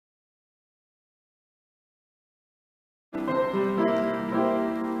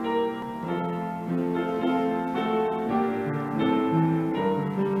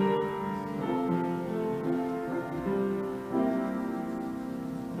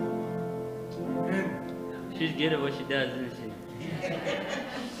She's good at what she does, isn't she?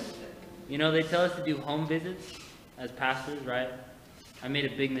 You know, they tell us to do home visits as pastors, right? I made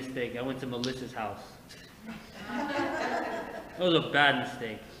a big mistake. I went to Melissa's house. It was a bad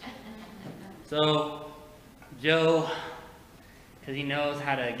mistake. So, Joe, because he knows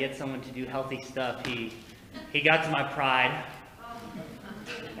how to get someone to do healthy stuff, he got to my pride.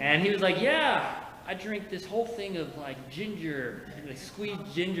 And he was like, yeah, I drink this whole thing of like ginger, like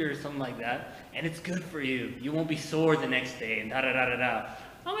squeezed ginger or something like that, and it's good for you. You won't be sore the next day, and da-da-da-da-da.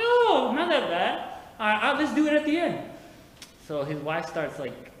 I'm like, oh, not that bad. All right, let's do it at the end. So his wife starts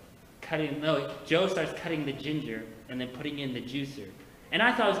like Joe starts cutting the ginger and then putting in the juicer. And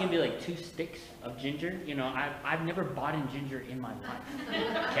I thought it was gonna be like 2 sticks of ginger. You know, I've never bought in ginger in my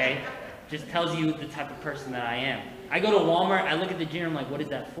life, okay? Just tells you the type of person that I am. I go to Walmart, I look at the ginger, I'm like, what is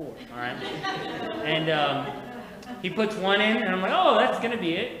that for, all right? And he puts one in, and I'm like, oh, that's gonna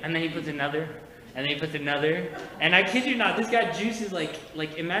be it. And then he puts another, and then he puts another. And I kid you not, this guy juices like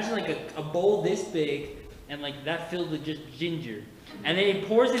imagine like a bowl this big, and like that filled with just ginger. And then he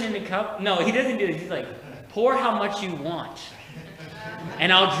pours it in the cup. No, he doesn't do this. He's like, pour how much you want,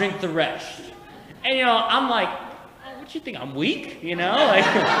 and I'll drink the rest. And you know, I'm like, what you think, I'm weak? You know,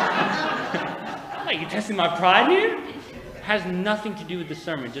 like you testing my pride here? Has nothing to do with the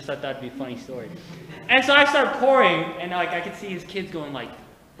sermon, just I thought it'd be a funny story. And so I start pouring, and like I could see his kids going like,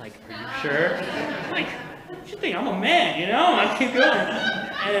 are you sure? Like, what you think, I'm a man, you know? I keep going,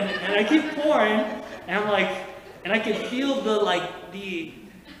 and I keep pouring, and I'm like, and I can feel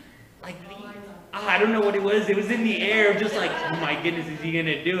I don't know what it was in the air, just like, oh my goodness, is he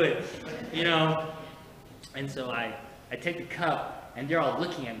gonna do it? You know? And so I take the cup, and they're all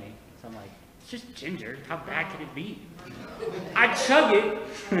looking at me. So I'm like, it's just ginger. How bad could it be? I chug it,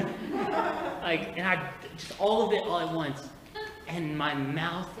 and I just all of it all at once, and my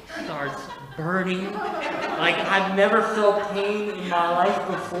mouth starts burning. Like I've never felt pain in my life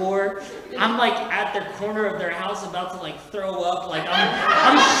before. I'm like at the corner of their house about to like throw up. Like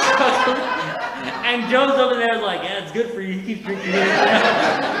I'm struggling, and Joe's over there like, yeah, it's good for you. He keeps drinking it.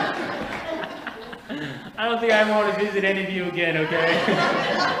 I don't think I ever want to visit any of you again, okay?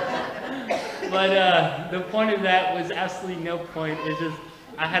 But the point of that was absolutely no point. It's just,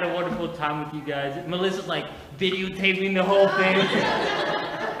 I had a wonderful time with you guys. Melissa's like videotaping the whole thing.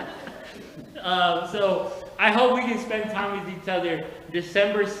 So I hope we can spend time with each other.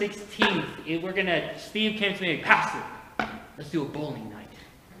 December 16th, Steve came to me like, Pastor, let's do a bowling night.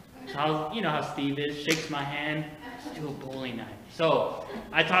 So you know how Steve is, shakes my hand, let's do a bowling night. So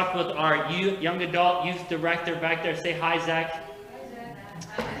I talked with our young adult youth director back there. Say hi, Zach.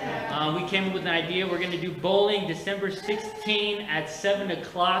 We came up with an idea. We're going to do bowling December 16 at 7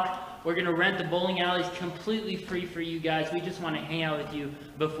 o'clock. We're going to rent the bowling alleys completely free for you guys. We just want to hang out with you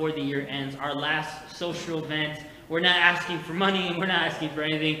before the year ends. Our last social event. We're not asking for money. We're not asking for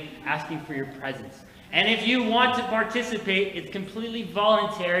anything. Asking for your presence. And if you want to participate, it's completely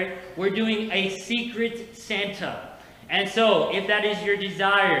voluntary. We're doing a secret Santa. And so, if that is your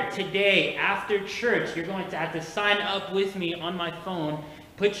desire, today, after church, you're going to have to sign up with me on my phone,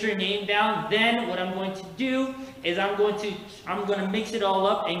 put your name down. Then, what I'm going to do is I'm going to mix it all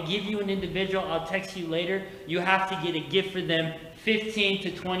up and give you an individual. I'll text you later. You have to get a gift for them, $15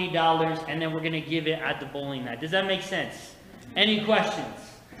 to $20, and then we're going to give it at the bowling night. Does that make sense? Any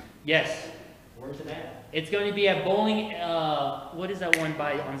questions? Yes. Where's it at? It's going to be at bowling, what is that one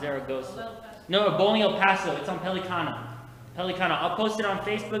on Zaragoza? No, Bowling El Paso. It's on Pelicano. I'll post it on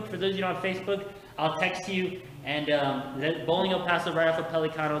Facebook. For those of you on Facebook, I'll text you. And Bowling El Paso right off of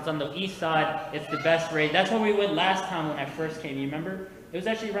Pelicano. It's on the east side. It's the best rate. That's where we went last time when I first came. You remember? It was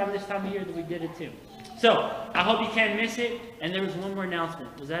actually around this time of year that we did it too. So, I hope you can't miss it. And there was one more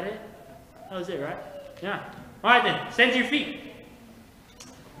announcement. Was that it? That was it, right? Yeah. All right then. Stand to your feet.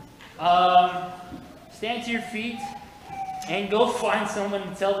 Stand to your feet. And go find someone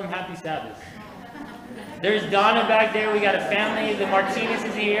and tell them Happy Sabbath. There's Donna back there. We got a family. The Martinez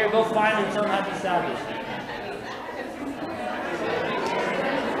is here. Go find them and tell them Happy Sabbath.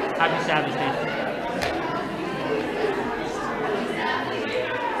 Happy Sabbath, Nathan.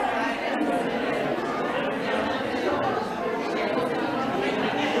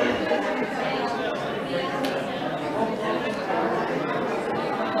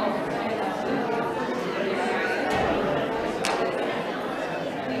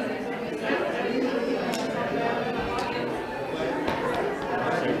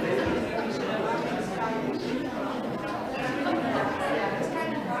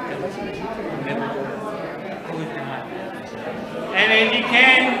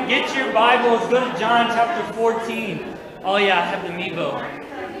 Bibles, go to John chapter 14. Oh yeah, I have the Mevo.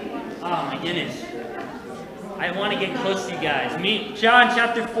 Oh my goodness. I want to get close to you guys. John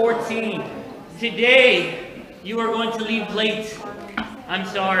chapter 14. Today, you are going to leave late. I'm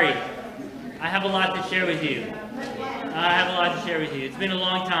sorry. I have a lot to share with you. It's been a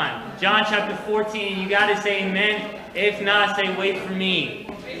long time. John chapter 14. You got to say amen. If not, say wait for me.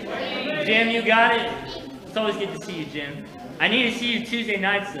 Jim, you got it? It's always good to see you, Jim. I need to see you Tuesday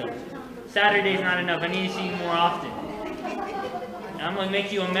nights, though. Saturday's not enough. I need to see you more often. I'm going to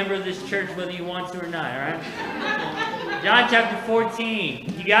make you a member of this church whether you want to or not, all right? John chapter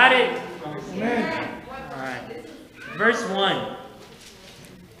 14. You got it? Amen. All right. Verse 1.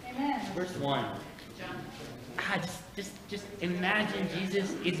 Amen. Verse 1. Just imagine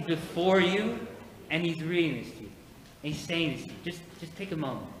Jesus is before you and he's reading this to you. And he's saying this to you. Just take a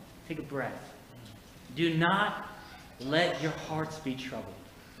moment. Take a breath. Do not let your hearts be troubled.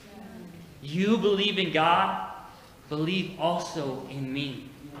 You believe in God. Believe also in me.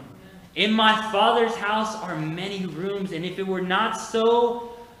 In my Father's house are many rooms, and if it were not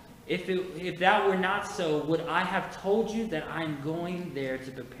so, if that were not so, would I have told you that I am going there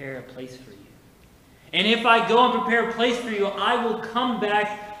to prepare a place for you? And if I go and prepare a place for you, I will come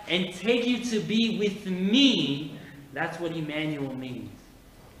back and take you to be with me. That's what Emmanuel means.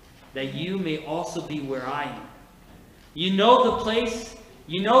 That you may also be where I am. You know the place.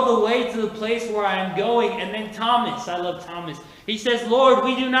 You know the way to the place where I am going. And then Thomas, I love Thomas. He says, Lord,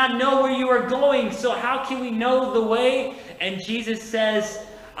 we do not know where you are going, so how can we know the way? And Jesus says,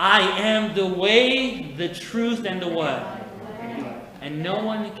 I am the way, the truth, and the what? And no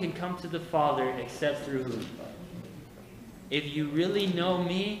one can come to the Father except through who? If you really know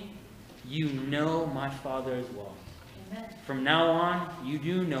me, you know my Father as well. From now on, you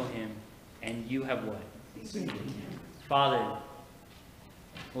do know him, and you have what? Father,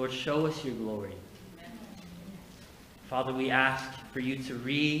 Lord, show us your glory. Father, we ask for you to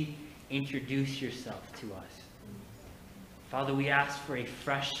reintroduce yourself to us. Father, we ask for a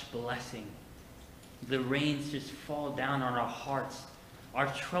fresh blessing. The rains just fall down on our hearts, our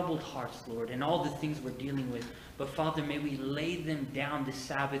troubled hearts, Lord, and all the things we're dealing with. But Father, may we lay them down this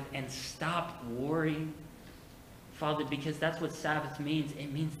Sabbath and stop worrying. Father, because that's what Sabbath means.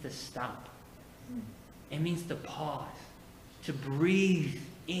 It means to stop. It means to pause, to breathe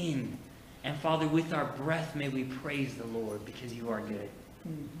in. And Father, with our breath, may we praise the Lord because you are good.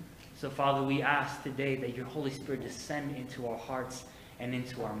 So Father, we ask today that your Holy Spirit descend into our hearts and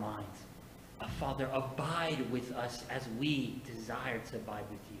into our minds. Father, abide with us as we desire to abide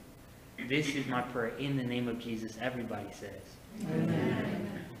with you. This is my prayer in the name of Jesus. Everybody says. Amen.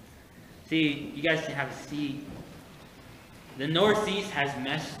 See, you guys can have a seat. The Northeast has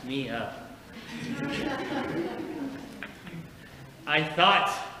messed me up. I thought,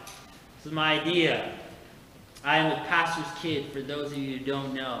 this was my idea. I am a pastor's kid, for those of you who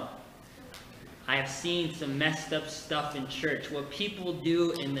don't know. I have seen some messed up stuff in church. What people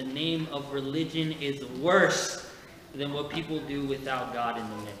do in the name of religion is worse than what people do without God in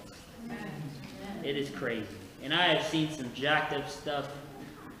the midst. It is crazy. And I have seen some jacked up stuff.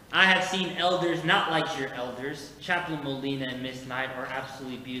 I have seen elders not like your elders. Chaplain Molina and Miss Knight are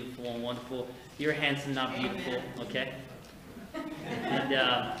absolutely beautiful and wonderful. You're handsome, not beautiful, okay? And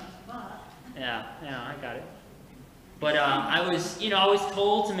yeah, I got it. But I was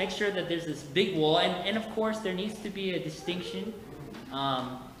told to make sure that there's this big wall, and of course there needs to be a distinction.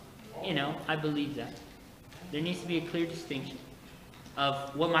 I believe that there needs to be a clear distinction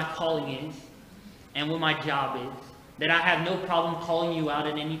of what my calling is and what my job is. That I have no problem calling you out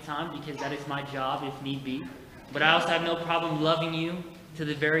at any time because that is my job if need be. But I also have no problem loving you to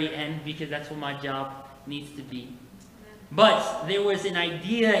the very end because that's what my job needs to be. But there was an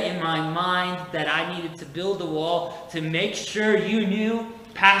idea in my mind that I needed to build a wall to make sure you knew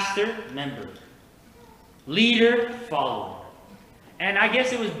pastor, member, leader, follower. And I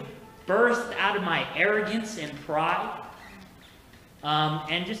guess it was birthed out of my arrogance and pride.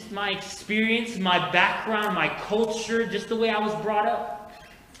 And just my experience, my background, my culture, just the way I was brought up.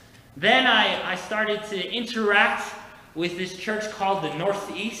 Then I started to interact with this church called the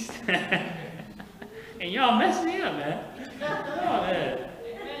Northeast. And y'all messed me up, man. Oh, man.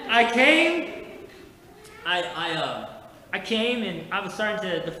 I came and I was starting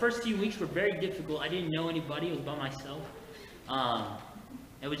to, the first few weeks were very difficult. I didn't know anybody. It was by myself.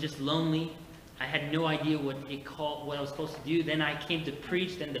 It was just lonely. I had no idea what I was supposed to do. Then I came to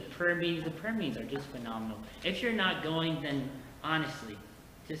preach. Then the prayer meetings. The prayer meetings are just phenomenal. If you're not going, then honestly,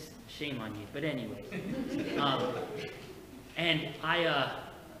 just shame on you. But anyway, and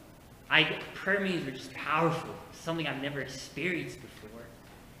prayer meetings were just powerful. Something I've never experienced before.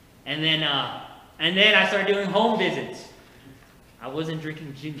 And then I started doing home visits. I wasn't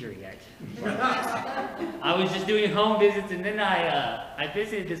drinking ginger yet. I was just doing home visits, and then I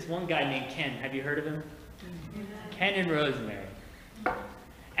visited this one guy named Ken. Have you heard of him? Ken and Rosemary.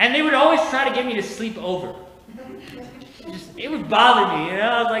 And they would always try to get me to sleep over. It would bother me, you know?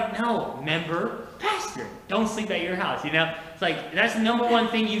 I was like, no, member, pastor, don't sleep at your house, you know? It's like, that's the number one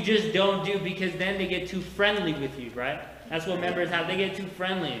thing you just don't do, because then they get too friendly with you, right? That's what members have. They get too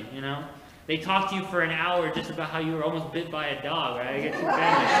friendly, you know? They talk to you for an hour just about how you were almost bit by a dog, right? They get too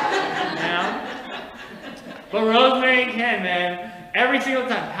friendly, you know? But Rosemary and Ken, man, every single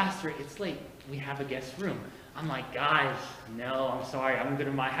time, Pastor, it's late. We have a guest room. I'm like, guys, no, I'm sorry. I'm going to go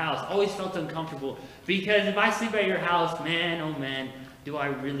to my house. Always felt uncomfortable, because if I sleep at your house, man, oh man, do I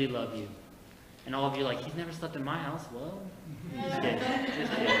really love you? And all of you are like, he's never slept in my house. Well, just kidding.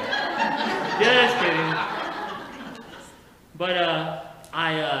 Just kidding. Just kidding. But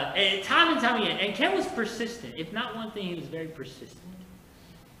time and time again, and Ken was persistent. If not one thing, he was very persistent.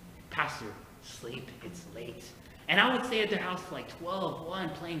 Pastor, sleep, it's late. And I would stay at their house for like 12, 1,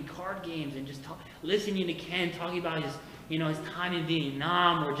 playing card games and just listening to Ken talking about his, you know, his time in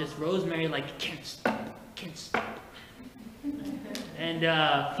Vietnam, or just Rosemary like, Ken, stop, Ken, stop. And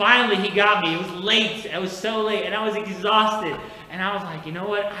finally he got me. It was late. It was so late, and I was exhausted. And I was like, you know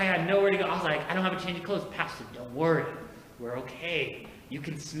what? I had nowhere to go. I was like, I don't have a change of clothes. Pastor, don't worry. We're okay. You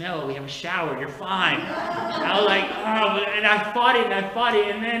can smell. We have a shower. You're fine. And I was like, oh, and I fought it, and I fought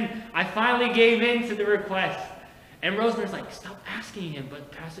it, and then I finally gave in to the request. And Rosemary's like, stop asking him,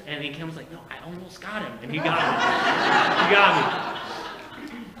 but Pastor, and then Ken was like, no, I almost got him, and he got me. He got me.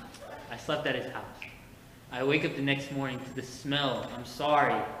 I slept at his house. I wake up the next morning to the smell, I'm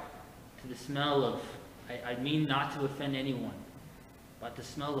sorry, to the smell of, I mean not to offend anyone, but the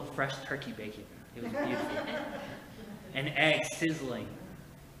smell of fresh turkey bacon. It was beautiful. And eggs sizzling.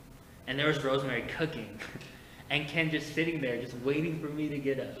 And there was Rosemary cooking. And Ken just sitting there, just waiting for me to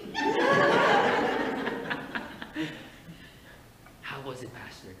get up. How was it,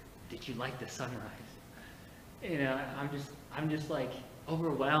 Pastor? Did you like the sunrise? You know, I'm just like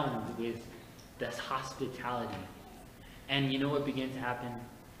overwhelmed with this hospitality. And you know what began to happen?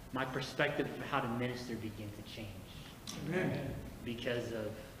 My perspective of how to minister began to change. Amen. Because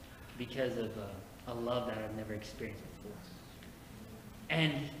of a love that I've never experienced before.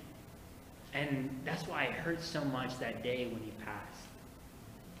 And that's why it hurt so much that day when he passed.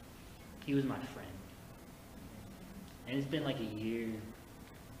 He was my friend. And it's been like a year,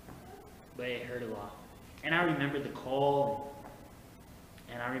 but it hurt a lot. And I remember the call,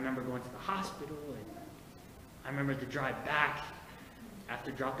 and I remember going to the hospital, and I remember the drive back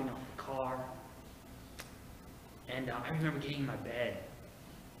after dropping off the car. And I remember getting in my bed,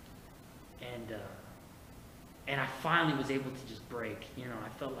 and I finally was able to just break. You know, I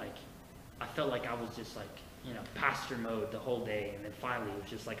felt like I was just like, you know, pastor mode the whole day, and then finally it was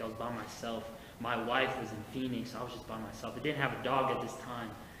just like I was by myself. My wife was in Phoenix, so I was just by myself. I didn't have a dog at this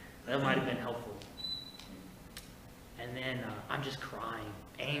time. That might have been helpful. And then I'm just crying,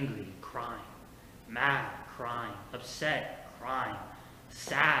 angry, crying, mad, crying, upset, crying,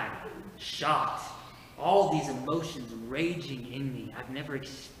 sad, shocked. All these emotions raging in me. I've never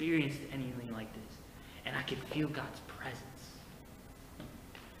experienced anything like this. And I could feel God's presence.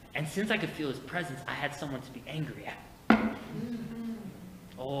 And since I could feel his presence, I had someone to be angry at.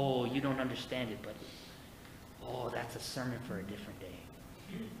 Oh, you don't understand it, but oh, that's a sermon for a different day.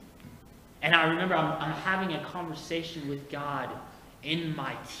 And I remember I'm having a conversation with God in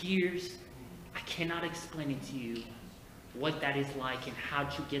my tears. I cannot explain it to you what that is like and how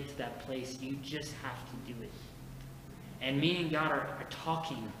to get to that place. You just have to do it. And me and God are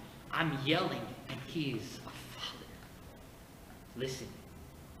talking. I'm yelling, and he is a father. Listen.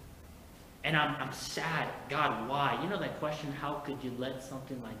 And I'm sad. God, why? You know that question, how could you let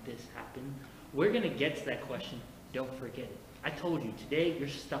something like this happen? We're going to get to that question. Don't forget it. I told you, today you're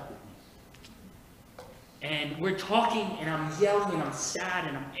stuck with me. And we're talking, and I'm yelling, and I'm sad,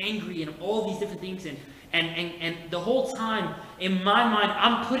 and I'm angry, and all these different things. And the whole time, in my mind,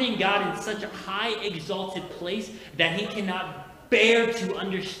 I'm putting God in such a high, exalted place that he cannot bear to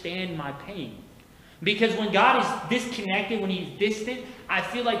understand my pain. Because when God is disconnected, when he's distant, I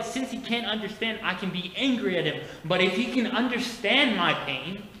feel like since he can't understand, I can be angry at him. But if he can understand my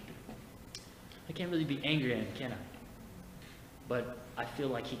pain, I can't really be angry at him, can I? But I feel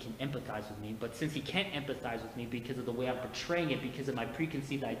like he can empathize with me. But since he can't empathize with me because of the way I'm portraying it, because of my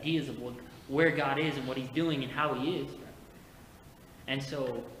preconceived ideas of where God is and what he's doing and how he is. And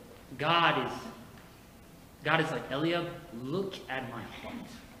so God is like, Eliab, look at my heart.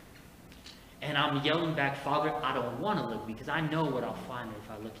 And I'm yelling back, Father, I don't want to look, because I know what I'll find if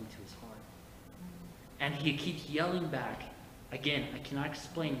I look into his heart. And he keeps yelling back, Again, I cannot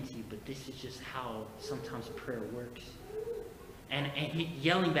explain it to you, but this is just how sometimes prayer works. And he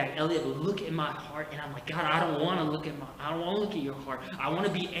yelling back, Eliab, look at my heart. And I'm like, God, I don't want to look at your heart. I want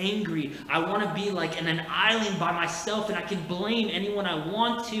to be angry. I want to be like in an island by myself, and I can blame anyone I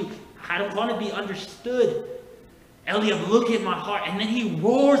want to. I don't want to be understood. Eliab, look at my heart. And then he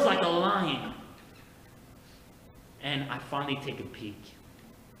roars like a lion. And I finally take a peek.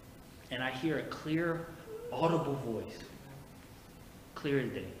 And I hear a clear, audible voice. Clear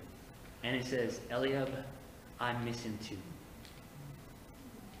as day. And it says, Eliab, I miss him too.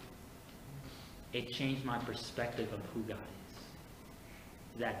 It changed my perspective of who God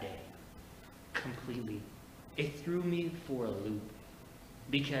is that day. Completely. It threw me for a loop.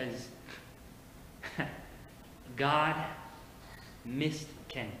 Because God missed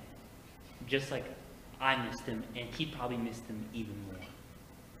Ken. Just like I missed him. And he probably missed him even more.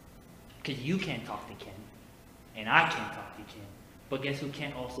 Because you can't talk to Ken. And I can't talk to Ken. But guess who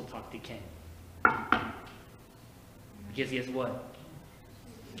can't also talk to Ken? Because guess what?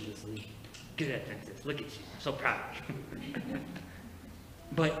 Good Adventist. Look at you. I'm so proud of you.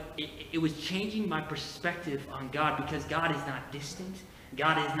 But it was changing my perspective on God, because God is not distant.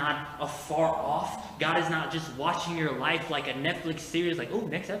 God is not afar off. God is not just watching your life like a Netflix series, like, oh,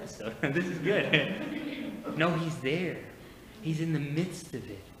 next episode. This is good. No, he's there. He's in the midst of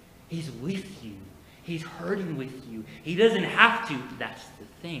it. He's with you. He's hurting with you. He doesn't have to. That's the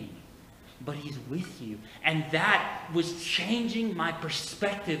thing. But he's with you. And that was changing my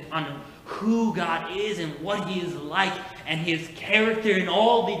perspective on who God is and what he is like and his character and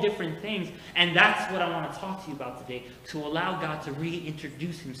all the different things. And that's what I want to talk to you about today, to allow God to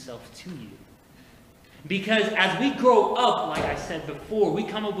reintroduce himself to you. Because as we grow up, like I said before, we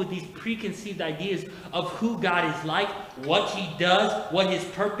come up with these preconceived ideas of who God is like, what he does, what his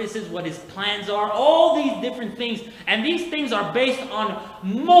purpose is, what his plans are, all these different things. And these things are based on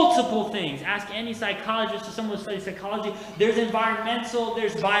multiple things. Ask any psychologist or someone who studies psychology. There's environmental,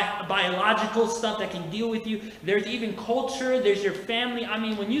 there's biological stuff that can deal with you. There's even culture, there's your family. I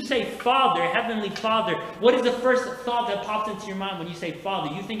mean, when you say Father, Heavenly Father, what is the first thought that pops into your mind when you say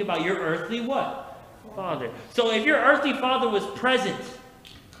Father? You think about your earthly what? Father. So if your earthly father was present,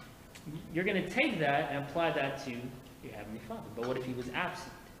 you're going to take that and apply that to your Heavenly Father. But what if he was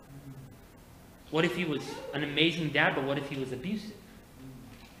absent? What if he was an amazing dad, but what if he was abusive?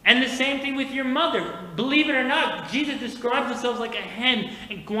 And the same thing with your mother. Believe it or not, Jesus describes himself like a hen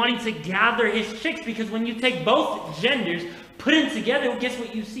and wanting to gather his chicks, because when you take both genders, put them together, guess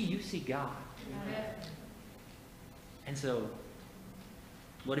what you see? You see God. And so,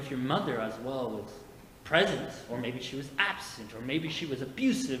 what if your mother as well was present, or maybe she was absent, or maybe she was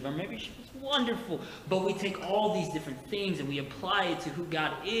abusive, or maybe she was wonderful? But we take all these different things and we apply it to who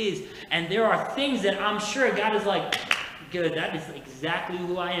God is. And there are things that I'm sure God is like, good, that is exactly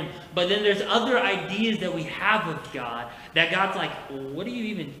who I am. But then there's other ideas that we have of God that God's like, what are you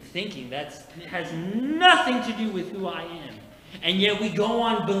even thinking? That has nothing to do with who I am. And yet we go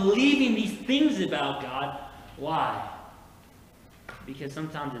on believing these things about God. Why? Because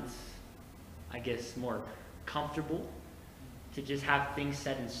sometimes it's, I guess, more comfortable to just have things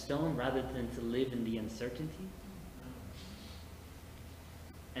set in stone rather than to live in the uncertainty.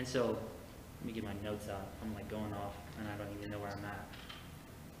 And so, let me get my notes out. I'm like going off and I don't even know where I'm at.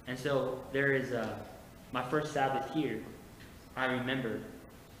 And so, there is my first Sabbath here. I remember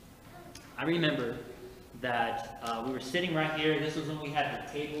that we were sitting right here. This was when we had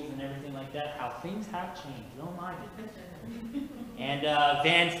the tables and everything like that. How things have changed. Oh my goodness. And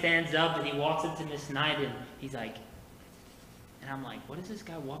Van stands up and he walks up to Miss Knight and he's like, and I'm like, what is this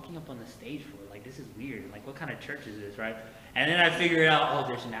guy walking up on the stage for? Like, this is weird. Like, what kind of church is this, right? And then I figured out, oh,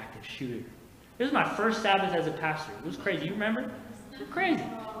 there's an active shooter. This was my first Sabbath as a pastor. It was crazy. You remember? It was crazy.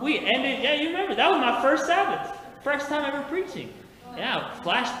 We ended, yeah, you remember. That was my first Sabbath. First time ever preaching. Yeah,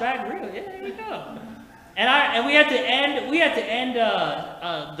 flashback real. Yeah, there you go. And we had to end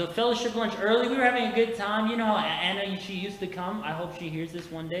the fellowship lunch early. We were having a good time. You know how Anna, she used to come. I hope she hears this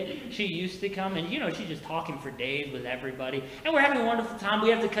one day. She used to come, and you know, she's just talking for days with everybody. And we're having a wonderful time. We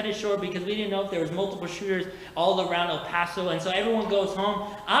have to cut it short because we didn't know if there was multiple shooters all around El Paso. And so everyone goes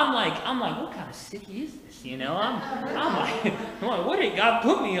home. I'm like, what kind of city is this? You know, I'm like, what did God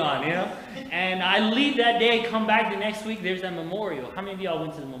put me on? You know. And I leave that day, come back the next week. There's that memorial. How many of y'all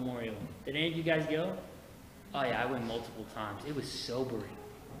went to the memorial? Did any of you guys go? Oh yeah, I went multiple times. It was sobering.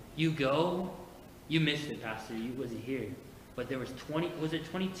 You go, you missed it, Pastor. You wasn't here. But there was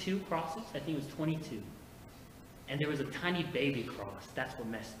 22 crosses? I think it was 22. And there was a tiny baby cross. That's what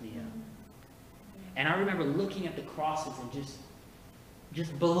messed me up. And I remember looking at the crosses and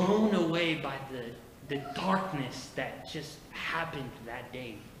just blown away by the darkness that just happened that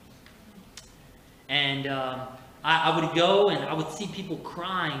day. And I would go and I would see people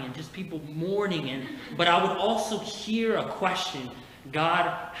crying and just people mourning, but I would also hear a question: God,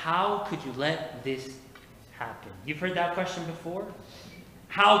 how could you let this happen? You've heard that question before?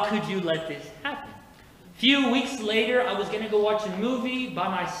 How could you let this happen? A few weeks later, I was going to go watch a movie by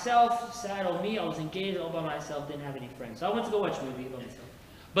myself. Sad old me, I was engaged all by myself, didn't have any friends. So I went to go watch a movie by myself.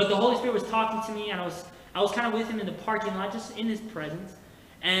 But the Holy Spirit was talking to me, and I was kind of with him in the parking lot, just in his presence.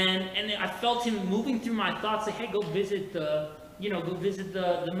 And I felt him moving through my thoughts, like, hey, go visit the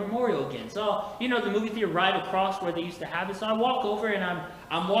memorial again. So, the movie theater right across where they used to have it. So I walk over, and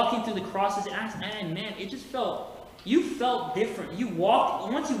I'm walking through the crosses, and man, it just felt, you felt different.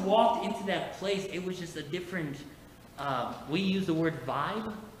 Once you walked into that place, it was just a different, we use the word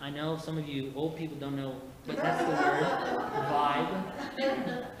vibe. I know some of you old people don't know, but that's the word, vibe.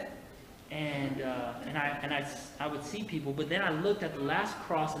 And I would see people, but then I looked at the last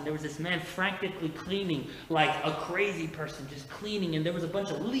cross, and there was this man frantically cleaning, like a crazy person, just cleaning, and there was a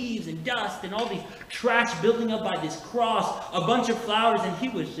bunch of leaves and dust and all these trash building up by this cross, a bunch of flowers, and he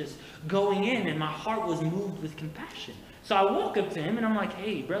was just going in, and my heart was moved with compassion. So I walk up to him, and I'm like,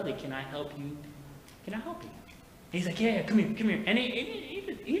 hey, brother, can I help you? Can I help you? And he's like, yeah, come here. And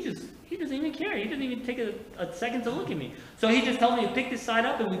he doesn't even care. He doesn't even take a second to look at me. So he just told me to pick this side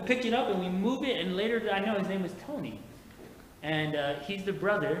up, and we pick it up, and we move it, and later I know his name was Tony. And he's the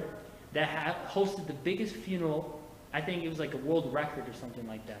brother that hosted the biggest funeral. I think it was like a world record or something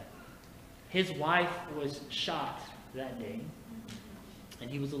like that. His wife was shot that day, and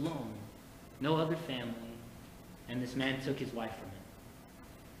he was alone. No other family. And this man took his wife from him.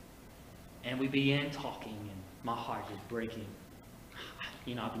 And we began talking, and my heart is breaking.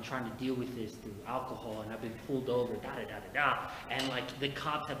 I've been trying to deal with this through alcohol, and I've been pulled over, and like the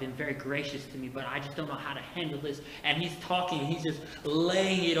cops have been very gracious to me, but I just don't know how to handle this. And he's talking, and he's just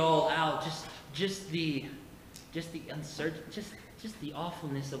laying it all out, just the uncertainty, just the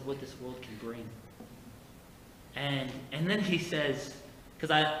awfulness of what this world can bring. And then he says,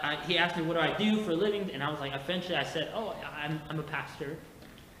 because he asked me what do I do for a living, and I was like, eventually I said, oh, I'm a pastor.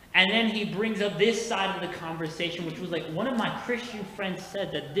 And then he brings up this side of the conversation, which was like, one of my Christian friends said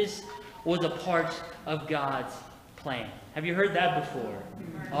that this was a part of God's plan. Have you heard that before?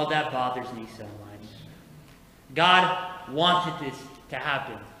 Oh, that bothers me so much. God wanted this to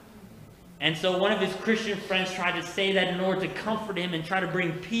happen. And so one of his Christian friends tried to say that in order to comfort him and try to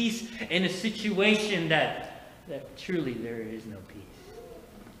bring peace in a situation that truly there is no peace.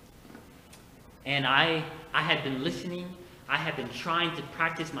 And I had been listening. I had been trying to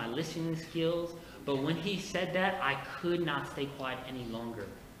practice my listening skills, but when he said that, I could not stay quiet any longer.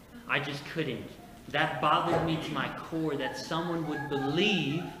 I just couldn't. That bothered me to my core, that someone would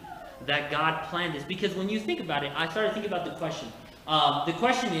believe that God planned this. Because when you think about it, I started thinking about the question. The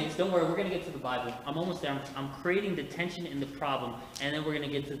question is, don't worry, we're going to get to the Bible. I'm almost there. I'm creating the tension in the problem, and then we're going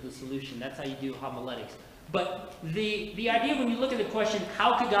to get to the solution. That's how you do homiletics. But the idea when you look at the question,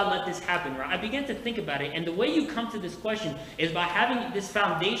 how could God let this happen, right? I began to think about it, and the way you come to this question is by having this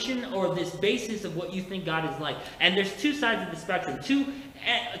foundation or this basis of what you think God is like. And there's two sides of the spectrum, two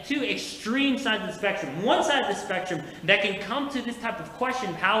extreme sides of the spectrum. One side of the spectrum that can come to this type of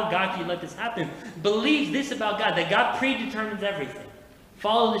question, how God can let this happen, believes this about God, that God predetermines everything.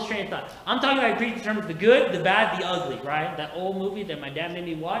 Follow this train of thought. I'm talking about he predetermines the good, the bad, the ugly, right? That old movie that my dad made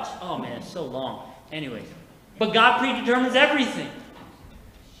me watch. Oh man, it's so long. Anyways. But God predetermines everything.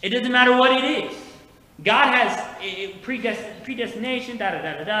 It doesn't matter what it is. God has predestination,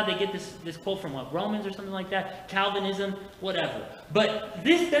 They get this quote from Romans or something like that. Calvinism, whatever. But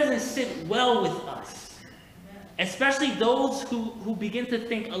this doesn't sit well with us. Especially those who begin to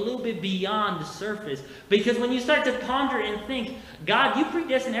think a little bit beyond the surface. Because when you start to ponder and think, God, you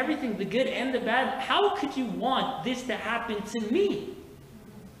predestined everything, the good and the bad. How could you want this to happen to me?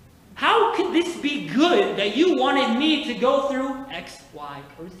 How could this be good that you wanted me to go through X, Y,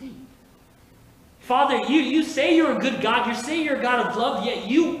 or Z? Father, you say you're a good God. You say you're a God of love, yet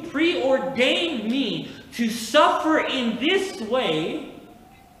you preordained me to suffer in this way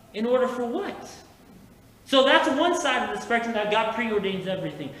in order for what? So that's one side of the spectrum that God preordains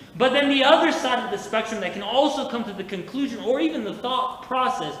everything. But then the other side of the spectrum that can also come to the conclusion or even the thought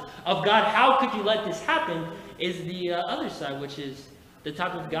process of God, how could you let this happen, is the other side, which is the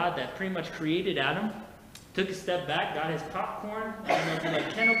type of God that pretty much created Adam, took a step back, got his popcorn, I don't know if you like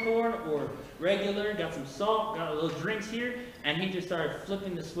kettle corn or regular, got some salt, got a little drinks here, and he just started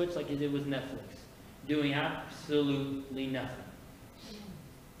flipping the switch like it was Netflix, doing absolutely nothing.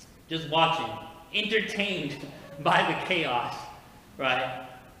 Just watching, entertained by the chaos, right?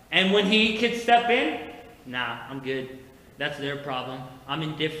 And when he could step in, nah, I'm good. That's their problem. I'm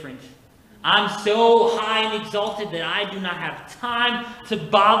indifferent. I'm so high and exalted that I do not have time to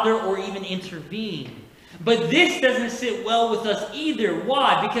bother or even intervene. But this doesn't sit well with us either.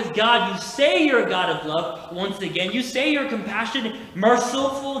 Why? Because God, you say you're a God of love. Once again, you say you're compassionate,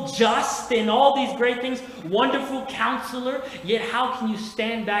 merciful, just, and all these great things. Wonderful counselor. Yet how can you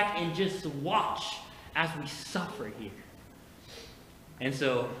stand back and just watch as we suffer here? And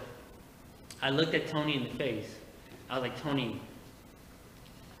so I looked at Tony in the face. I was like, Tony,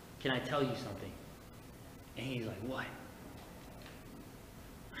 can I tell you something? And he's like, what?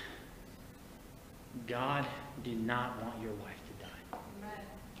 God did not want your wife to die.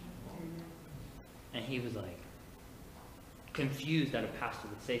 And he was like, confused that a pastor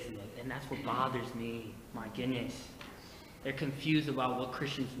would say something like that. And that's what bothers me. My goodness. They're confused about what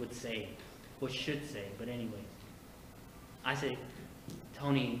Christians would say, what should say. But anyways, I say,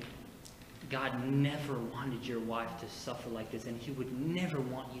 Tony, God never wanted your wife to suffer like this, and he would never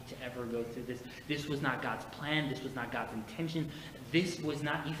want you to ever go through this. This was not God's plan. This was not God's intention. This was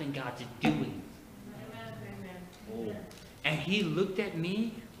not even God's doing. Oh. And he looked at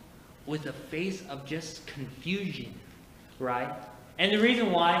me with a face of just confusion, right? And the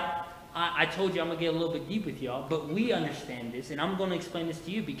reason why I told you I'm going to get a little bit deep with y'all, but we understand this, and I'm going to explain this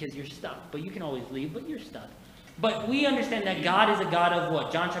to you because you're stuck. But you can always leave, but you're stuck. But we understand that God is a God of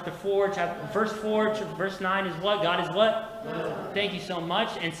what? John chapter 4, verse 4, verse 9 is what? God is what? Love. Thank you so much.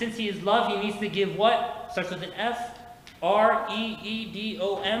 And since he is love, he needs to give what? Starts with an F.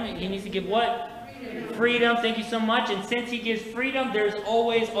 R-E-E-D-O-M. He needs to give what? Freedom. Thank you so much. And since he gives freedom, there's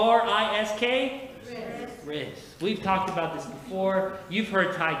always R-I-S-K. Risk. We've talked about this before. You've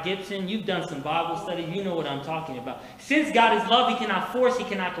heard Ty Gibson. You've done some Bible study. You know what I'm talking about. Since God is love, he cannot force, he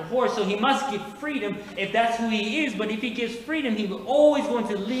cannot coerce. So he must give freedom if that's who he is. But if he gives freedom, he will always going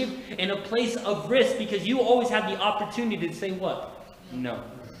to live in a place of risk, because you always have the opportunity to say what? No.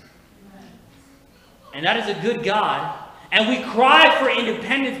 And that is a good God. And we cry for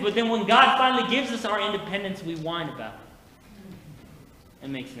independence, but then when God finally gives us our independence, we whine about it. It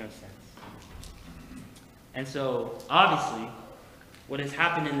makes no sense. And so, obviously, what has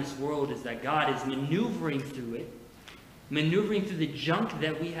happened in this world is that God is maneuvering through it, maneuvering through the junk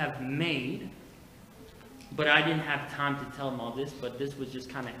that we have made. But I didn't have time to tell him all this, but this was just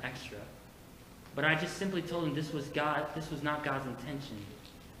kind of extra. But I just simply told him this was God, this was not God's intention.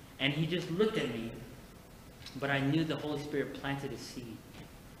 And he just looked at me, but I knew the Holy Spirit planted a seed.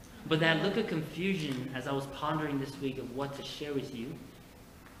 But that look of confusion as I was pondering this week of what to share with you,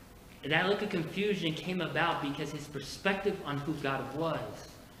 that look of confusion came about because his perspective on who God was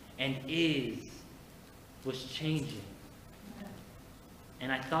and is was changing.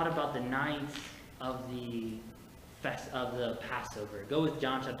 And I thought about the night of the Passover. Go with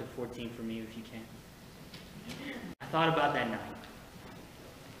John chapter 14 for me if you can. I thought about that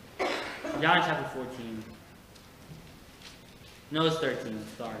night. John chapter 14. No, it's 13.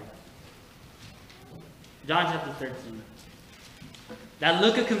 Sorry. John chapter 13. That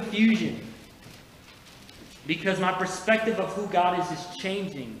look of confusion, because my perspective of who God is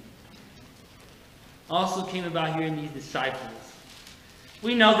changing, also came about here in these disciples.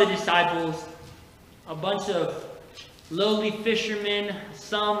 We know the disciples, a bunch of lowly fishermen,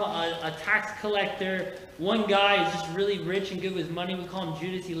 some a tax collector. One guy is just really rich and good with money. We call him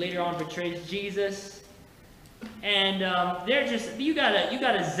Judas. He later on betrays Jesus. And they're just, you got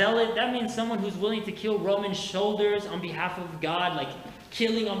a zealot. That means someone who's willing to kill Roman soldiers on behalf of God. Like,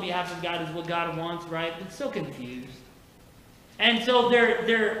 killing on behalf of God is what God wants, right? But so confused. And so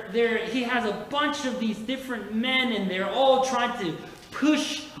he has a bunch of these different men, and they're all trying to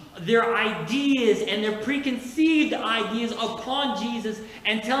push their ideas and their preconceived ideas upon Jesus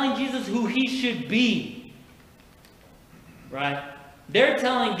and telling Jesus who he should be. Right? They're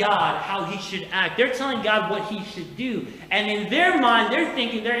telling God how he should act. They're telling God what he should do. And in their mind, they're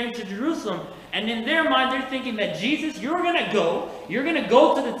thinking they're into Jerusalem. And in their mind, they're thinking that Jesus, you're going to go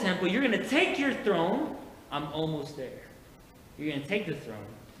to the temple. You're going to take your throne. I'm almost there. You're going to take the throne.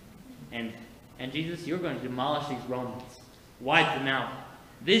 And Jesus, you're going to demolish these Romans. Wipe them out.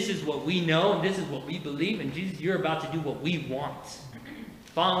 This is what we know, and this is what we believe. And Jesus, you're about to do what we want.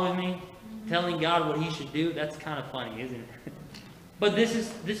 Follow with me? Telling God what he should do. That's kind of funny, isn't it? But this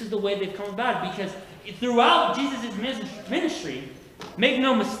is the way they've come about, because throughout Jesus' ministry, make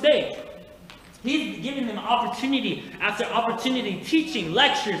no mistake, he's giving them opportunity after opportunity, teaching,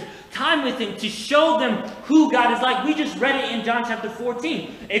 lectures, time with him to show them who God is like. We just read it in John chapter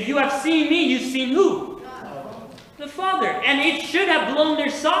 14. If you have seen me, you've seen who? The Father. And it should have blown their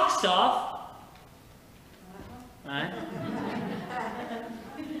socks off. Right?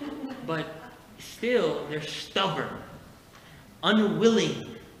 but still they're stubborn,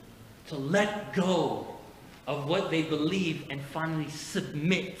 unwilling to let go of what they believe and finally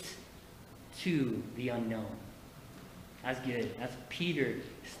submit to the unknown. That's good. That's Peter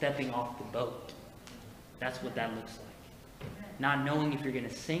stepping off the boat. That's what that looks like. Not knowing if you're going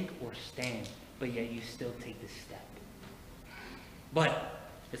to sink or stand, but yet you still take this step. But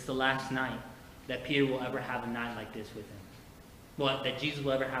it's the last night that Peter will ever have a night like this with him. Well, that Jesus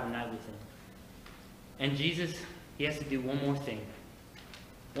will ever have a night with him. And Jesus, he has to do one more thing.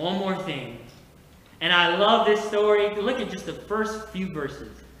 One more thing. And I love this story. Look at just the first few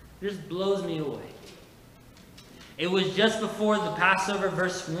verses. It just blows me away. It was just before the Passover,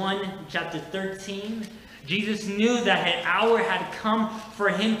 verse 1, chapter 13. Jesus knew that an hour had come for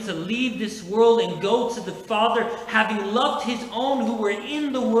him to leave this world and go to the Father. Having loved his own who were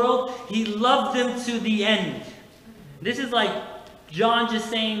in the world, he loved them to the end. This is like John just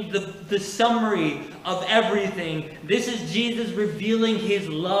saying the summary of everything. This is Jesus revealing his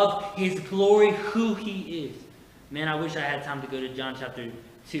love, his glory, who he is. Man, I wish I had time to go to John chapter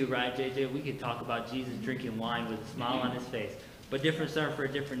 2, right, JJ? We could talk about Jesus drinking wine with a smile on his face. But different sermon for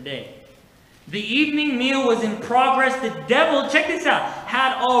a different day. The evening meal was in progress. The devil, check this out,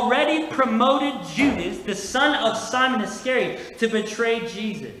 had already promoted Judas, the son of Simon Iscariot, to betray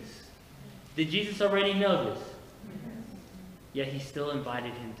Jesus. Did Jesus already know this? Yet he still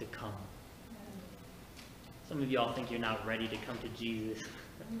invited him to come. Some of y'all think you're not ready to come to Jesus.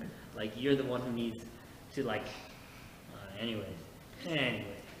 Like you're the one who needs to anyways.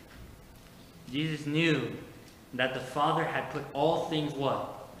 Jesus knew that the Father had put all things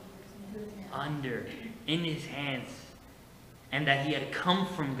what? In his hands, and that he had come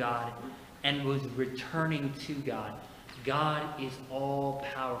from God and was returning to God. God is all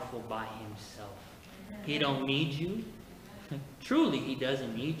powerful by himself. He don't need you. Truly, he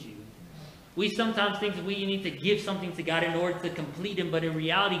doesn't need you. We sometimes think that we need to give something to God in order to complete him, but in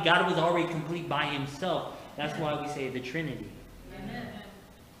reality, God was already complete by himself. That's why we say the Trinity. Amen.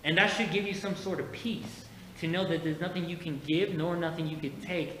 And that should give you some sort of peace, to know that there's nothing you can give, nor nothing you can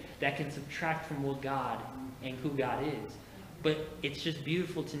take that can subtract from what God and who God is. But it's just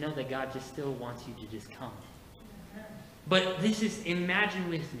beautiful to know that God just still wants you to just come. But this is, imagine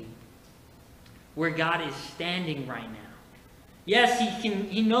with me, where God is standing right now. Yes,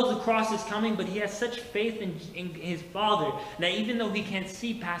 he knows the cross is coming, but he has such faith in his Father that even though he can't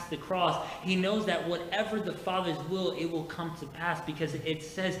see past the cross, he knows that whatever the Father's will, it will come to pass, because it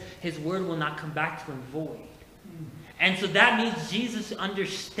says his word will not come back to him void. And so that means Jesus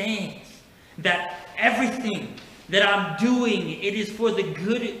understands that everything that I'm doing, it is for the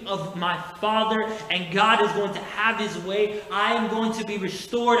good of my Father, and God is going to have his way. I am going to be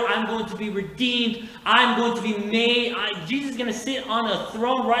restored. I'm going to be redeemed. I'm going to be made. Jesus is going to sit on a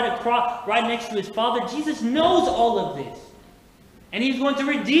throne right next to his Father. Jesus knows all of this. And he's going to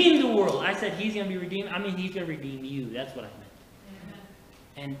redeem the world. I said he's going to be redeemed. I mean, he's going to redeem you. That's what I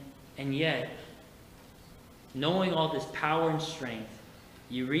meant. And yet, knowing all this power and strength,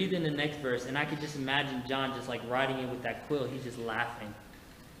 you read in the next verse, and I could just imagine John just like writing it with that quill. He's just laughing.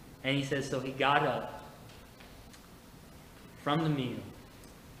 And he says, so he got up from the meal.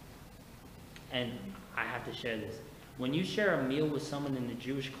 And I have to share this. When you share a meal with someone in the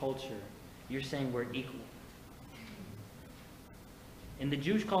Jewish culture, you're saying we're equal. In the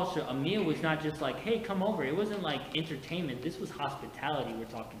Jewish culture, a meal was not just like, hey, come over. It wasn't like entertainment. This was hospitality we're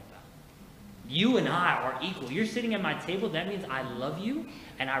talking about. You and I are equal. You're sitting at my table. That means I love you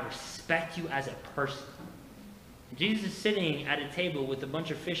and I respect you as a person. Jesus is sitting at a table with a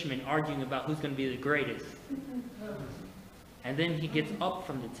bunch of fishermen arguing about who's going to be the greatest. And then he gets up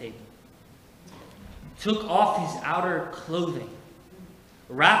from the table, took off his outer clothing,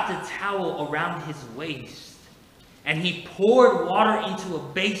 wrapped a towel around his waist, and he poured water into a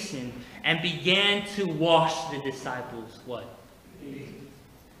basin and began to wash the disciples' what?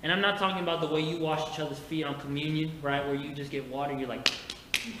 And I'm not talking about the way you wash each other's feet on communion, right? Where you just get water, you're like,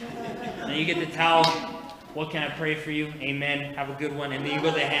 and you get the towel. What can I pray for you? Amen. Have a good one. And then you go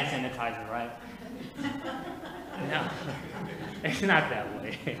to the hand sanitizer, right? No, it's not that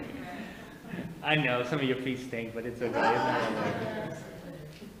way. I know some of your feet stink, but it's okay. It's not that way.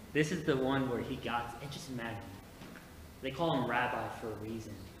 This is the one where he got, and just imagine, they call him rabbi for a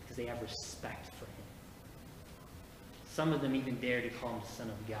reason, because they have respect for him. Some of them even dare to call him the Son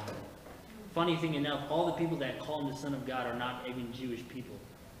of God. Funny thing enough, all the people that call him the Son of God are not even Jewish people.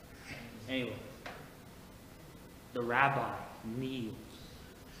 Anyway, the rabbi kneels,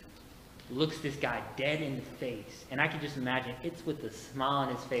 looks this guy dead in the face, and I can just imagine, it's with a smile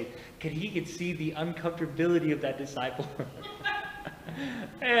on his face, because he could see the uncomfortability of that disciple.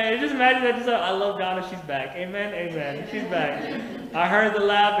 Hey, just imagine that. I love Donna. She's back. Amen. Amen. She's back. I heard the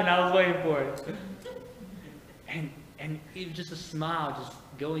laugh and I was waiting for it. And it was just a smile, just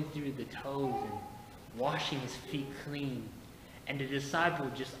going through the toes and washing his feet clean. And the disciple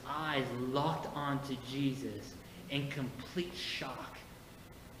just eyes locked onto Jesus in complete shock.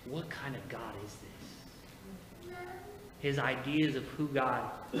 What kind of God is this? His ideas of who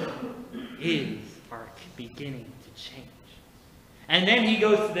God is are beginning to change. And then he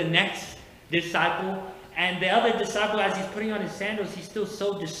goes to the next disciple, and the other disciple, as he's putting on his sandals, he's still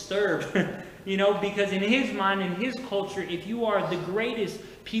so disturbed, you know, because in his mind, in his culture, if you are the greatest,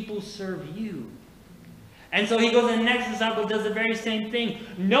 people serve you. And so he goes, and the next disciple does the very same thing.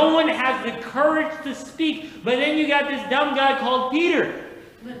 No one has the courage to speak, but then you got this dumb guy called Peter.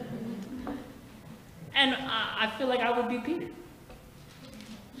 And I feel like I would be Peter.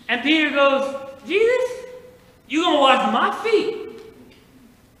 And Peter goes, Jesus, you gonna wash my feet?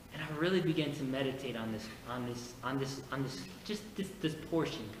 And I really began to meditate on this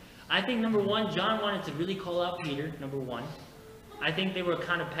portion. I think number one, John wanted to really call out Peter. Number one, I think they were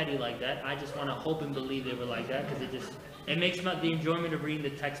kind of petty like that. I just want to hope and believe they were like that because it makes the enjoyment of reading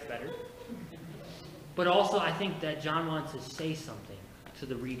the text better. But also, I think that John wanted to say something to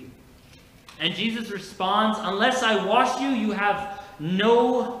the reader. And Jesus responds, unless I wash you, you have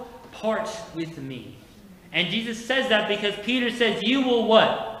no part with me. And Jesus says that because Peter says, you will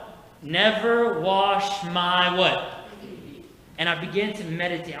what? Never wash my what? And I began to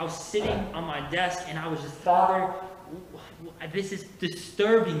meditate. I was sitting on my desk and I was just, Father, this is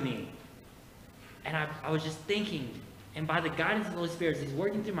disturbing me. And I was just thinking, and by the guidance of the Holy Spirit, as he's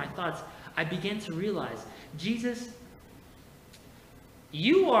working through my thoughts, I began to realize, Jesus,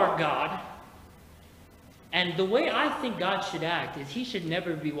 you are God. And the way I think God should act is he should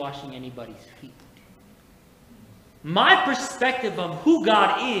never be washing anybody's feet. My perspective of who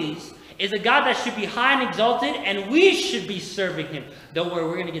God is a God that should be high and exalted, and we should be serving him. Don't worry,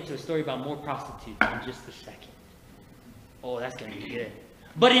 we're going to get to a story about more prostitutes in just a second. Oh, that's going to be good.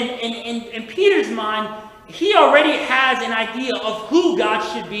 But in Peter's mind, he already has an idea of who God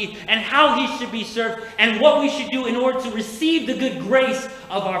should be and how he should be served and what we should do in order to receive the good grace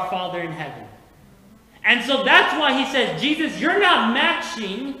of our Father in heaven. And so that's why he says, Jesus, you're not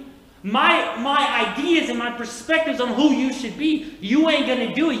matching my ideas and my perspectives on who you should be. You ain't going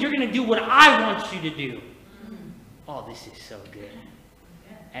to do it. You're going to do what I want you to do. Oh, this is so good.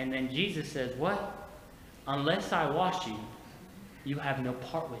 And then Jesus says, what? Unless I wash you, you have no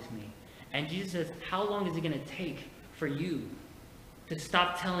part with me. And Jesus says, how long is it going to take for you to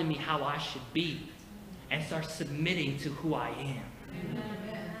stop telling me how I should be and start submitting to who I am? Amen.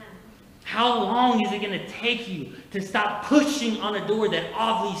 How long is it going to take you to stop pushing on a door that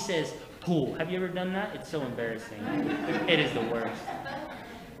obviously says pull? Have you ever done that? It's so embarrassing. It is the worst.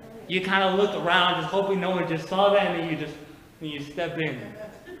 You kind of look around just hoping no one just saw that, and then you step in.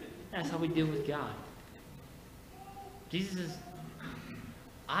 That's how we deal with God. Jesus says,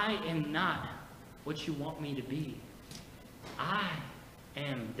 I am not what you want me to be. I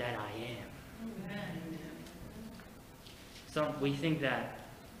am that I am. So we think that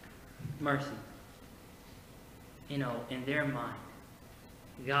mercy, in their mind,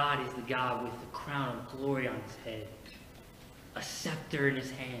 God is the God with the crown of glory on his head, a scepter in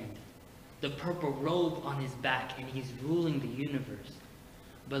his hand, the purple robe on his back, and he's ruling the universe.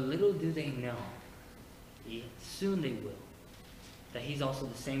 But little do they know, soon they will, that he's also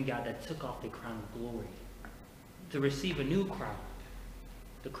the same God that took off the crown of glory to receive a new crown,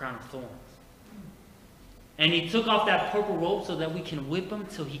 the crown of thorns. And he took off that purple robe so that we can whip him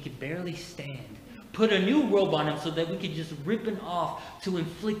till he could barely stand. Put a new robe on him so that we could just rip him off to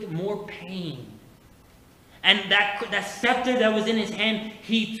inflict more pain. And that scepter that was in his hand,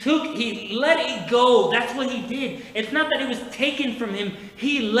 he let it go. That's what he did. It's not that it was taken from him.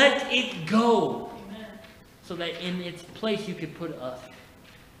 He let it go. Amen. So that in its place you could put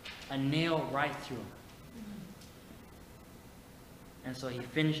a nail right through him. And so he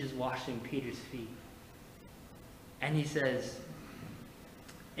finishes washing Peter's feet. And he says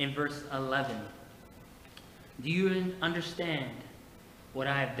in verse 11, do you understand what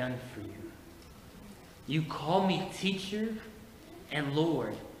I have done for you? You call me teacher and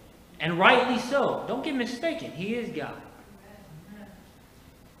Lord, and rightly so. Don't get mistaken. He is God.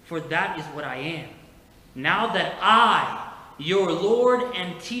 For that is what I am. Now that I, your Lord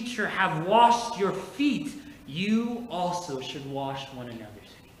and teacher, have washed your feet, you also should wash one another's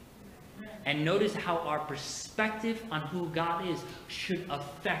feet. And notice how our perspective on who God is should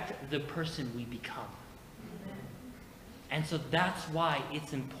affect the person we become. And so that's why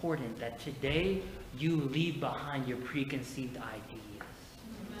it's important that today you leave behind your preconceived ideas.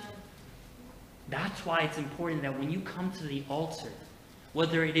 That's why it's important that when you come to the altar,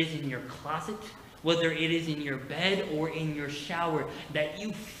 whether it is in your closet, whether it is in your bed or in your shower, that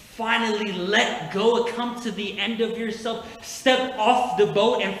you finally let go, come to the end of yourself, step off the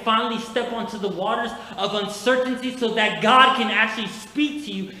boat and finally step onto the waters of uncertainty so that God can actually speak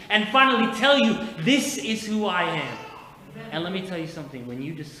to you and finally tell you, this is who I am. And let me tell you something, when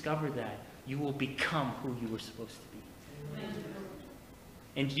you discover that, you will become who you were supposed to be.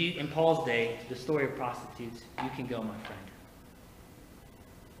 In Paul's day, the story of prostitutes, you can go, my friend.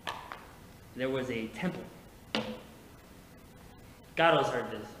 There was a temple. Gado's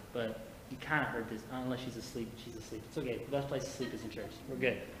heard this, but you kind of heard this, unless she's asleep. She's asleep. It's okay. The best place to sleep is in church. We're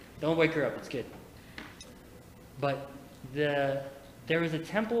good. Don't wake her up. It's good. But there was a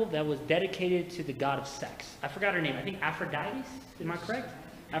temple that was dedicated to the god of sex. I forgot her name. I think Aphrodite. Am I correct?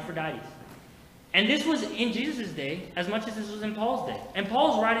 Aphrodite. And this was in Jesus' day as much as this was in Paul's day. And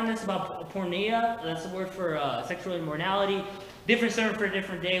Paul's writing this about porneia. That's the word for sexual immorality. Different sermon for a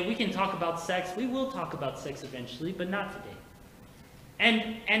different day. We can talk about sex. We will talk about sex eventually, but not today.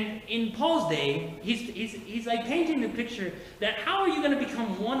 And in Paul's day, he's like painting the picture that how are you going to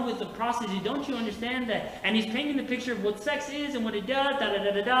become one with the prostitute? Don't you understand that? And he's painting the picture of what sex is and what it does, da da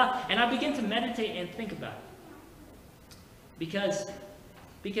da da da. And I begin to meditate and think about it.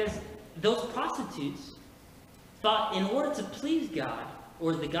 Because those prostitutes thought in order to please God,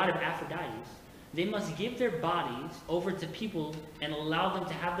 or the god of Aphrodite, they must give their bodies over to people and allow them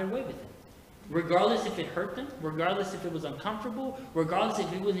to have their way with it. Regardless if it hurt them, regardless if it was uncomfortable, regardless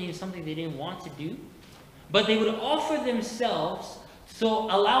if it wasn't even something they didn't want to do. But they would offer themselves so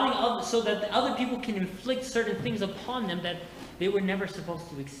that the other people can inflict certain things upon them that they were never supposed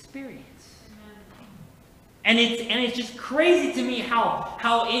to experience. And it's just crazy to me how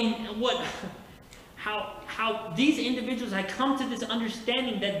these individuals had come to this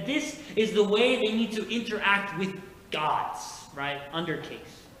understanding that this is the way they need to interact with gods, right? Undercase.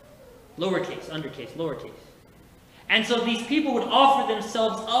 Lowercase, undercase, lowercase. And so these people would offer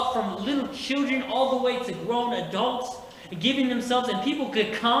themselves up from little children all the way to grown adults, giving themselves, and people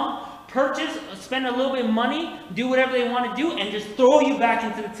could come, purchase, spend a little bit of money, do whatever they want to do, and just throw you back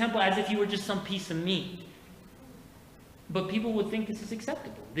into the temple as if you were just some piece of meat. But people would think this is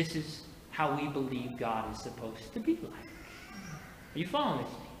acceptable. This is how we believe God is supposed to be like. Are you following with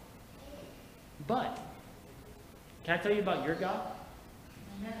me? But, can I tell you about your God?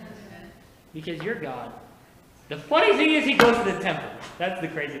 Because your God, the funny thing is he goes to the temple. That's the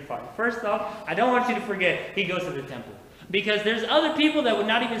crazy part. First off, I don't want you to forget he goes to the temple. Because there's other people that would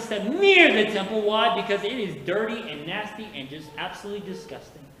not even step near the temple. Why? Because it is dirty and nasty and just absolutely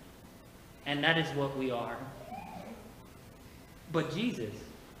disgusting. And that is what we are. But Jesus,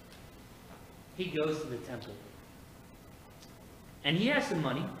 he goes to the temple. And he has some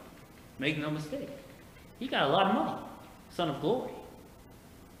money. Make no mistake. He got a lot of money. Son of glory.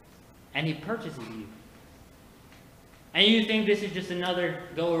 And he purchases you. And you think this is just another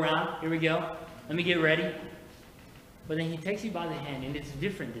go around. Here we go. Let me get ready. But then he takes you by the hand, and it's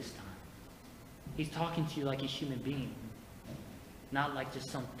different this time. He's talking to you like a human being. Not like just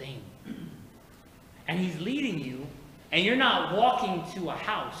something. And he's leading you, and you're not walking to a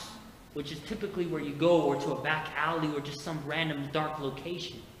house, which is typically where you go, or to a back alley, or just some random dark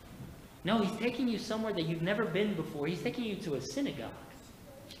location. No, he's taking you somewhere that you've never been before. He's taking you to a synagogue.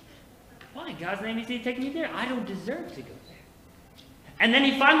 Why in God's name is he taking you there? I don't deserve to go there. And then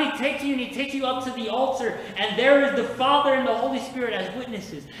he finally takes you, and he takes you up to the altar, and there is the Father and the Holy Spirit as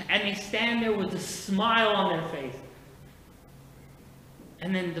witnesses, and they stand there with a smile on their face.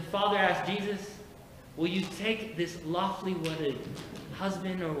 And then the Father asks Jesus, will you take this lawfully wedded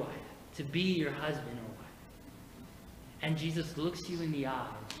husband or wife to be your husband or wife? And Jesus looks you in the eyes,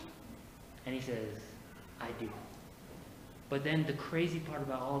 and he says, I do. But then the crazy part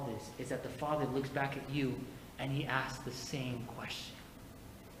about all this is that the Father looks back at you and he asks the same question.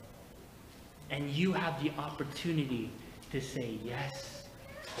 And you have the opportunity to say yes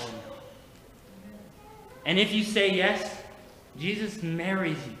or no. And if you say yes, Jesus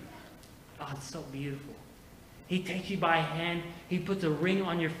marries you. Oh, it's so beautiful. He takes you by hand. He puts a ring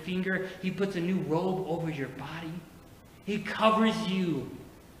on your finger. He puts a new robe over your body. He covers you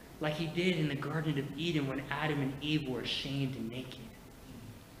like he did in the Garden of Eden when Adam and Eve were ashamed and naked.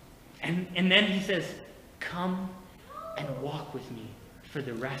 And then he says, come and walk with me for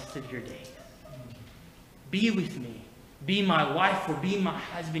the rest of your days. Be with me. Be my wife or be my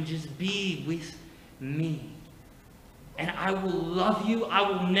husband. Just be with me. And I will love you. I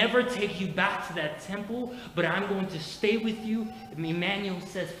will never take you back to that temple, but I'm going to stay with you, Emmanuel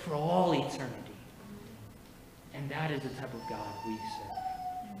says, for all eternity. And that is the type of God we serve.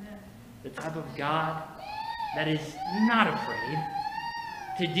 The type of God that is not afraid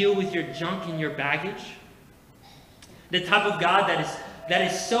to deal with your junk and your baggage. The type of God that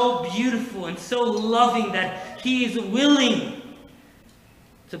is so beautiful and so loving that he is willing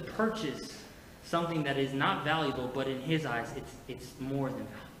to purchase something that is not valuable, but in his eyes, it's more than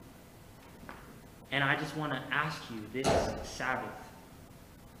valuable. And I just want to ask you this Sabbath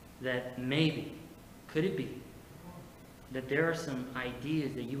that maybe, could it be, that there are some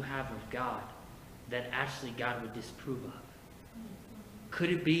ideas that you have of God that actually God would disapprove of? Could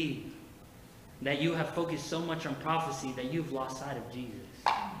it be that you have focused so much on prophecy that you've lost sight of Jesus?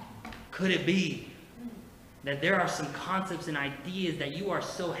 Could it be that there are some concepts and ideas that you are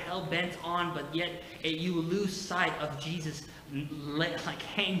so hell-bent on, but yet you lose sight of Jesus like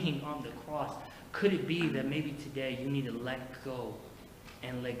hanging on the cross? Could it be that maybe today you need to let go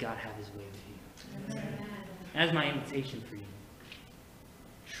and let God have his way with you? Amen. That's my invitation for you.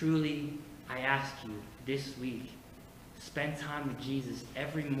 Truly, I ask you this week, spend time with Jesus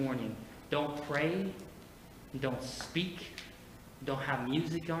every morning. Don't pray, don't speak, don't have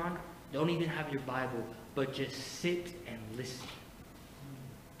music on, don't even have your Bible, but just sit and listen.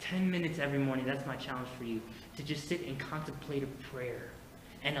 10 minutes every morning, that's my challenge for you, to just sit in contemplative prayer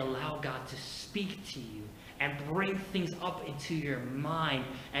and allow God to speak to you and bring things up into your mind.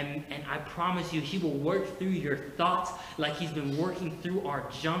 And I promise you, he will work through your thoughts like he's been working through our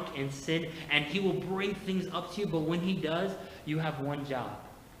junk and sin, and he will bring things up to you. But when he does, you have one job: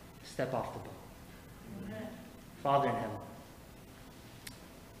 step off the boat. Amen. Father in heaven,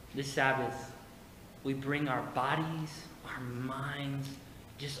 this Sabbath, we bring our bodies, our minds,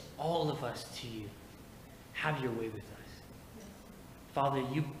 just all of us to you. Have your way with us. Father,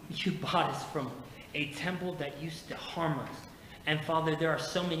 you bought us from a temple that used to harm us. And Father, there are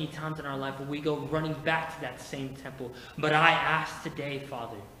so many times in our life where we go running back to that same temple. But I ask today,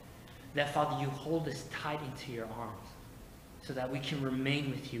 Father, that Father, you hold us tight into your arms so that we can remain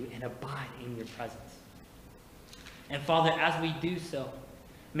with you and abide in your presence. And Father, as we do so,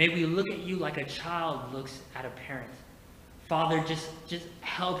 may we look at you like a child looks at a parent. Father, just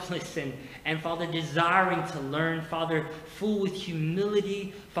helpless and Father, desiring to learn. Father, full with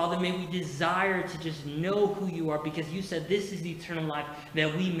humility. Father, may we desire to just know who you are, because you said this is eternal life,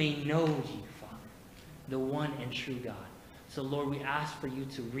 that we may know you, Father, the one and true God. So Lord, we ask for you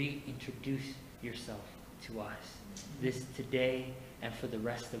to reintroduce yourself to us this today and for the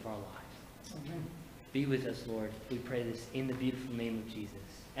rest of our lives. Amen. Be with us, Lord. We pray this in the beautiful name of Jesus.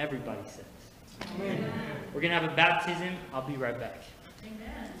 Everybody says. Amen. We're going to have a baptism. I'll be right back.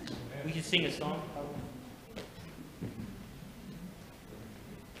 Amen. We can sing a song.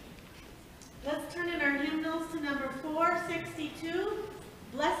 Let's turn in our hymnals to number 462.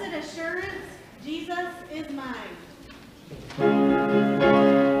 Blessed Assurance, Jesus is mine.